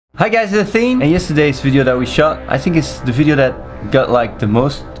Hi guys, it's Athene, and yesterday's video that we shot, I think it's the video that got like the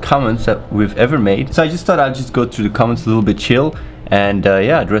most comments that we've ever made. So I just thought I'd just go through the comments a little bit chill and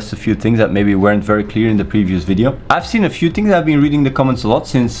yeah, address a few things that maybe weren't very clear in the previous video. I've seen a few things. I've been reading the comments a lot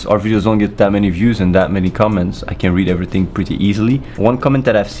since our videos don't get that many views and that many comments. I can read everything pretty easily. One comment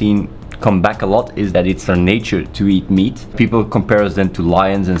that I've seen come back a lot is that it's our nature to eat meat. People compare us then to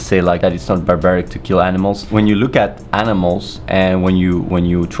lions and say like that it's not barbaric to kill animals. When you look at animals and when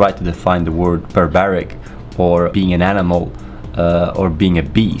you try to define the word barbaric or being an animal or being a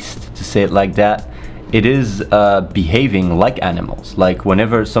beast, to say it like that, it is behaving like animals. Like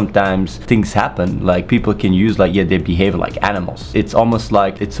whenever sometimes things happen, like people can use like, yeah, they behave like animals. It's almost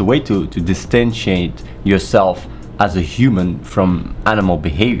like it's a way to distantiate yourself as a human from animal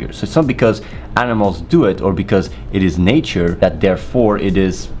behavior. So it's not because animals do it or because it is nature that therefore it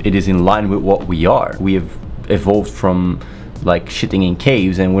is in line with what we are. We have evolved from like shitting in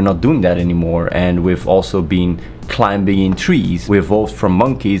caves and we're not doing that anymore, and we've also been climbing in trees. We evolved from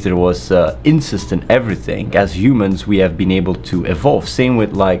monkeys. There was incest in everything. As humans we have been able to evolve. Same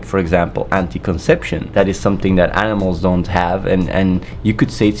with like, for example, anti-conception. That is something that animals don't have, and you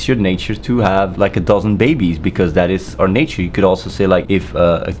could say it's your nature to have like a dozen babies because that is our nature. You could also say like if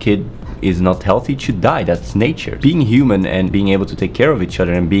a kid is not healthy, it should die. That's nature. Being human and being able to take care of each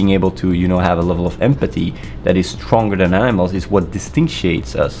other and being able to, you know, have a level of empathy that is stronger than animals is what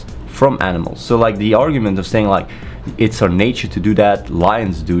distinguishes us from animals. So like the argument of saying like it's our nature to do that,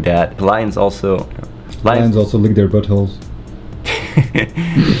 lions do that. Lions also lick their buttholes.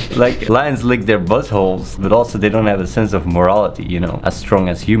 Like lions lick their buttholes, but also they don't have a sense of morality, you know, as strong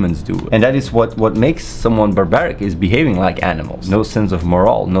as humans do. And that is what makes someone barbaric, is behaving like animals. No sense of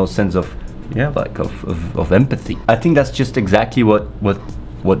morale, no sense of of empathy. I think that's just exactly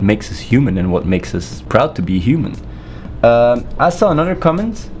what makes us human and what makes us proud to be human. I saw another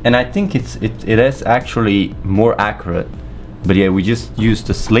comment and I think it is actually more accurate, but yeah, we just used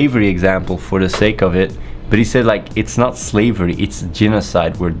the slavery example for the sake of it. But he said like it's not slavery, it's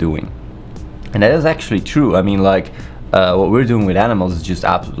genocide we're doing, and that is actually true. I mean like what we're doing with animals is just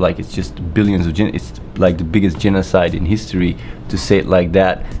like it's just billions of it's like the biggest genocide in history, to say it like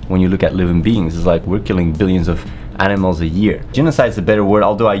that. When you look at living beings, it's like we're killing billions of animals a year. Genocide is a better word,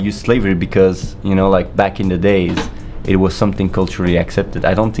 although I use slavery because, you know, like back in the days it was something culturally accepted.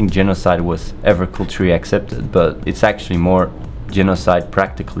 I don't think genocide was ever culturally accepted, but it's actually more genocide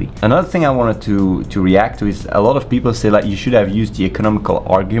practically. Another thing I wanted to react to is a lot of people say like you should have used the economical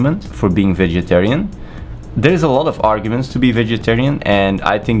argument for being vegetarian. There's a lot of arguments to be vegetarian, and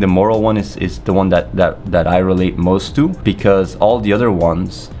I think the moral one is the one that I relate most to, because all the other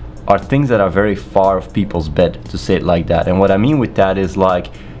ones are things that are very far of people's bed, to say it like that. And what I mean with that is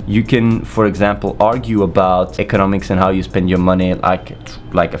like you can, for example, argue about economics and how you spend your money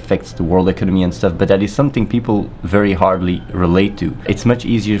like affects the world economy and stuff, but that is something people very hardly relate to. It's much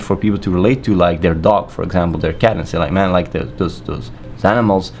easier for people to relate to like their dog, for example, their cat, and say like, man, like those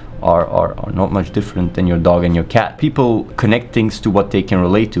animals are not much different than your dog and your cat. People connect things to what they can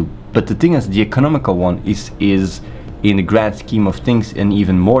relate to, but the thing is, the economical one is in the grand scheme of things an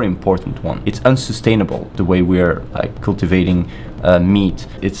even more important one. It's unsustainable the way we're like cultivating meat.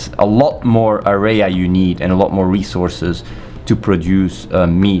 It's a lot more area you need and a lot more resources to produce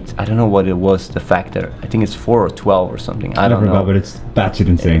meat. I don't know what it was, the factor. I think it's 4 or 12 or something. I don't know. But it's batshit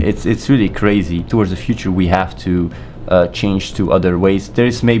insane. It's really crazy. Towards the future we have to change to other ways.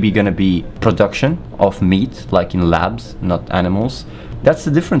 There's maybe gonna be production of meat like in labs, not animals. That's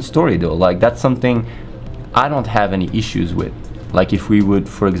a different story though. Like that's something I don't have any issues with. Like if we would,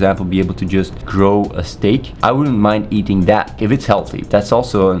 for example, be able to just grow a steak, I wouldn't mind eating that if it's healthy. That's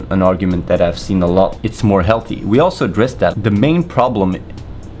also an argument that I've seen a lot. It's more healthy. We also addressed that. The main problem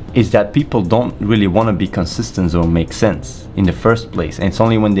is that people don't really want to be consistent or make sense in the first place. And it's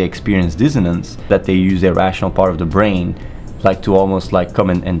only when they experience dissonance that they use their rational part of the brain like to almost like come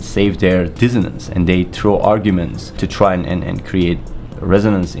and save their dissonance, and they throw arguments to try and create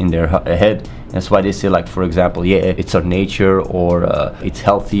resonance in their head. That's why they say like, for example, yeah, it's our nature, or it's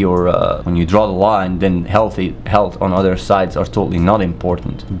healthy, or when you draw the line, then health on other sides are totally not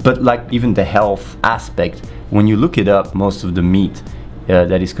important. But like even the health aspect, when you look it up, most of the meat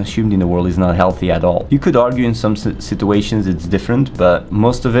that is consumed in the world is not healthy at all. You could argue in some situations it's different, but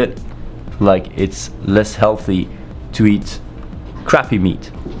most of it, like it's less healthy to eat crappy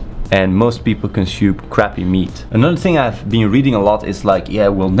meat. And most people consume crappy meat. Another thing I've been reading a lot is like, yeah,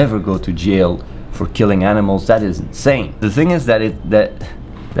 we'll never go to jail for killing animals. That is insane. The thing is that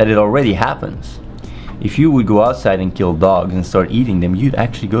it already happens. If you would go outside and kill dogs and start eating them, you'd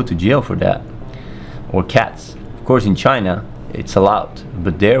actually go to jail for that. Or cats. Of course, in China, it's allowed.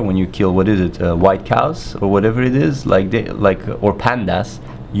 But there, when you kill, what is it, white cows or whatever it is, or pandas,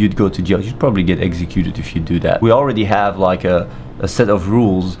 you'd go to jail. You'd probably get executed if you do that. We already have like a set of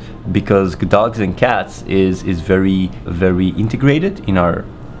rules because dogs and cats is very, very integrated in our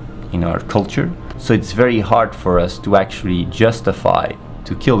culture. So it's very hard for us to actually justify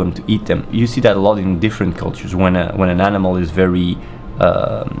to kill them, to eat them. You see that a lot in different cultures when an animal is very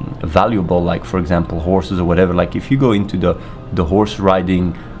valuable, like for example horses or whatever. Like if you go into the horse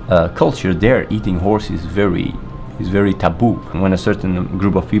riding culture, there eating horse is very taboo. When a certain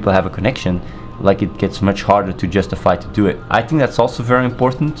group of people have a connection, like it gets much harder to justify to do it. I think that's also very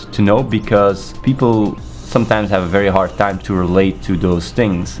important to know because people sometimes have a very hard time to relate to those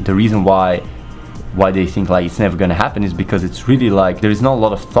things. The reason why they think like it's never going to happen is because it's really like there is not a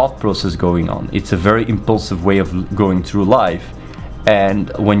lot of thought process going on. It's a very impulsive way of going through life. And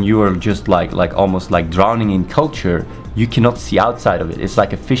when you are just like almost like drowning in culture, you cannot see outside of it. It's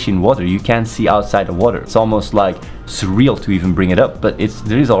like a fish in water. You can't see outside the water. It's almost like surreal to even bring it up, but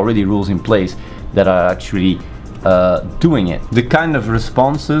there is already rules in place that are actually doing it. The kind of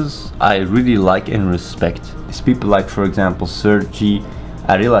responses I really like and respect is people like, for example, Sergi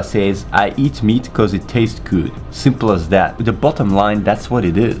Arilla says, I eat meat because it tastes good. Simple as that. The bottom line, that's what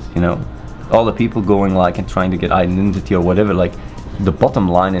it is, you know. All the people going like and trying to get identity or whatever, like the bottom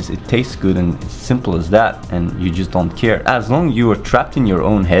line is it tastes good and it's simple as that, and you just don't care. As long as you are trapped in your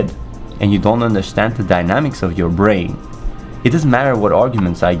own head and you don't understand the dynamics of your brain, it doesn't matter what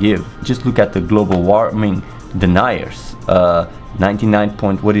arguments I give. Just look at the global warming deniers.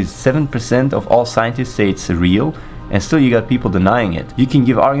 99.7% of all scientists say it's real, and still you got people denying it. You can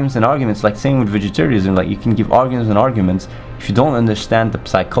give arguments and arguments, like same with vegetarianism, like you can give arguments and arguments. If you don't understand the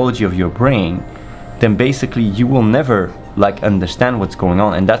psychology of your brain, then basically you will never like understand what's going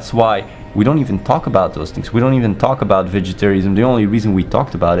on. And that's why we don't even talk about those things. We don't even talk about vegetarianism. The only reason we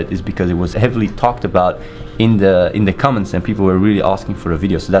talked about it is because it was heavily talked about in the comments and people were really asking for a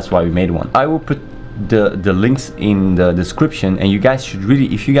video, so that's why we made one. I will put the links in the description, and you guys should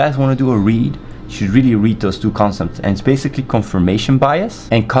really, if you guys want to do a read, you should really read those two concepts. And it's basically confirmation bias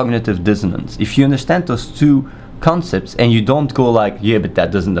and cognitive dissonance. If you understand those two concepts and you don't go like, yeah, but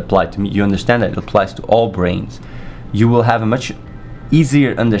that doesn't apply to me, you understand that it applies to all brains, you will have a much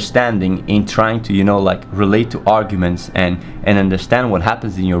easier understanding in trying to, you know, like relate to arguments and understand what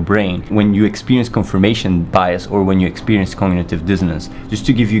happens in your brain when you experience confirmation bias or when you experience cognitive dissonance. Just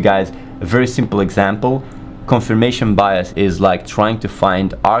to give you guys a very simple example, confirmation bias is like trying to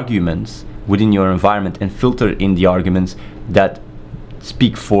find arguments within your environment and filter in the arguments that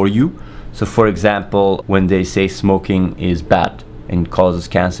speak for you. So for example, when they say smoking is bad and causes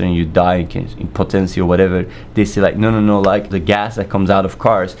cancer and you die in potency or whatever, they say like, no, like the gas that comes out of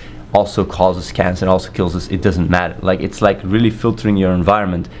cars also causes cancer and also kills us. It doesn't matter. Like it's like really filtering your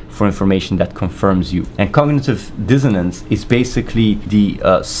environment for information that confirms you. And cognitive dissonance is basically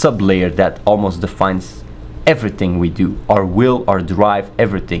the sub-layer that almost defines everything we do, our will, our drive,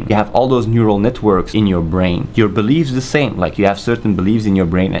 everything. You have all those neural networks in your brain. Your beliefs the same, like you have certain beliefs in your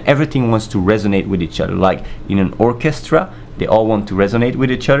brain and everything wants to resonate with each other. Like in an orchestra, they all want to resonate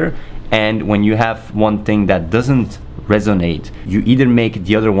with each other, and when you have one thing that doesn't resonate, you either make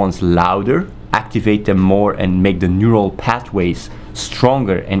the other ones louder, activate them more and make the neural pathways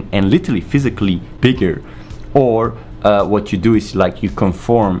stronger and literally physically bigger, or what you do is like you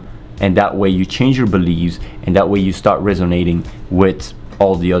conform, and that way you change your beliefs and that way you start resonating with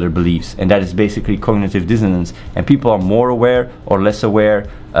all the other beliefs. And that is basically cognitive dissonance, and people are more aware or less aware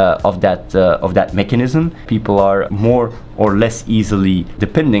of that mechanism. People are more or less easily,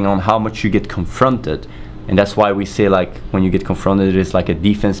 depending on how much you get confronted. And that's why we say like when you get confronted, it is like a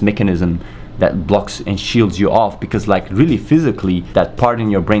defense mechanism that blocks and shields you off, because like really physically that part in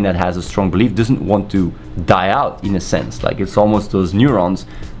your brain that has a strong belief doesn't want to die out, in a sense. Like it's almost those neurons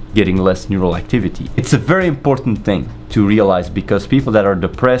getting less neural activity. It's a very important thing to realize, because people that are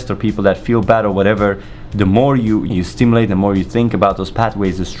depressed or people that feel bad or whatever, the more you stimulate, the more you think about those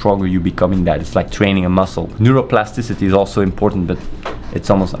pathways, the stronger you become in that. It's like training a muscle. Neuroplasticity is also important, but it's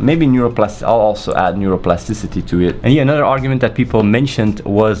almost maybe neuroplasticity. I'll also add neuroplasticity to it. And yeah, another argument that people mentioned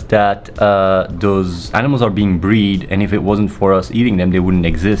was that those animals are being bred, and if it wasn't for us eating them, they wouldn't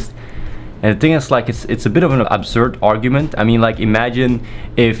exist. And the thing is, like, it's a bit of an absurd argument. I mean, like, imagine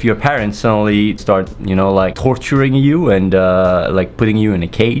if your parents suddenly start, you know, like torturing you and like putting you in a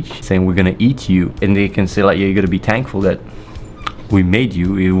cage, saying we're gonna eat you, and they can say like, yeah, you're gonna be thankful that we made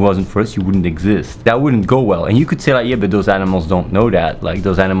you. If it wasn't for us, you wouldn't exist. That wouldn't go well. And you could say like, yeah, but those animals don't know that. Like,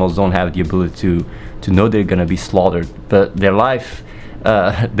 those animals don't have the ability to know they're gonna be slaughtered. But their life,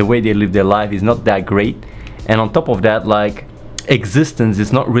 the way they live their life is not that great. And on top of that, like, existence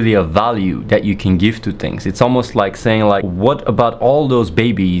is not really a value that you can give to things. It's almost like saying, like, what about all those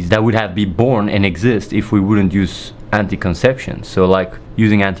babies that would have been born and exist if we wouldn't use anti-conception? So like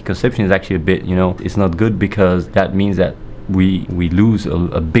using anti-conception is actually a bit, you know, it's not good, because that means that we lose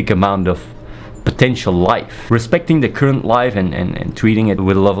a big amount of potential life. Respecting the current life and treating it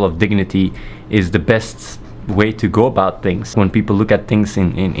with a level of dignity is the best way to go about things. When people look at things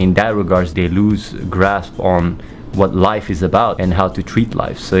in that regards, they lose grasp on what life is about and how to treat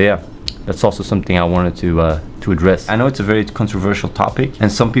life. So yeah, that's also something I wanted to address. I know it's a very controversial topic,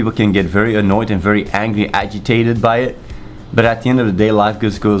 and some people can get very annoyed and very angry, agitated by it, but at the end of the day, life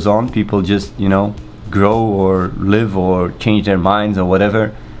just goes on. People just, you know, grow or live or change their minds or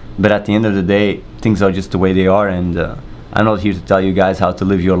whatever, but at the end of the day, things are just the way they are, and I'm not here to tell you guys how to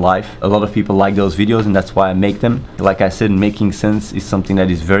live your life. A lot of people like those videos, and that's why I make them. Like I said, making sense is something that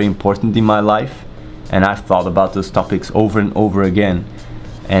is very important in my life, and I've thought about those topics over and over again.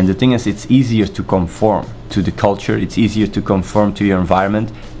 And the thing is, it's easier to conform to the culture, it's easier to conform to your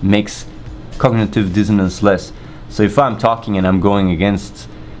environment, makes cognitive dissonance less. So if I'm talking and I'm going against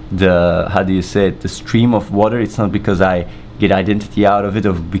the, how do you say it, the stream of water, it's not because I get identity out of it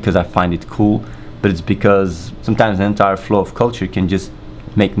or because I find it cool, but it's because sometimes the entire flow of culture can just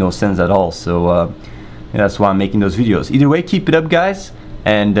make no sense at all. So yeah, that's why I'm making those videos. Either way, keep it up, guys.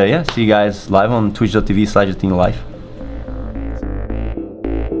 And yeah, see you guys live on twitch.tv/AtheneLife.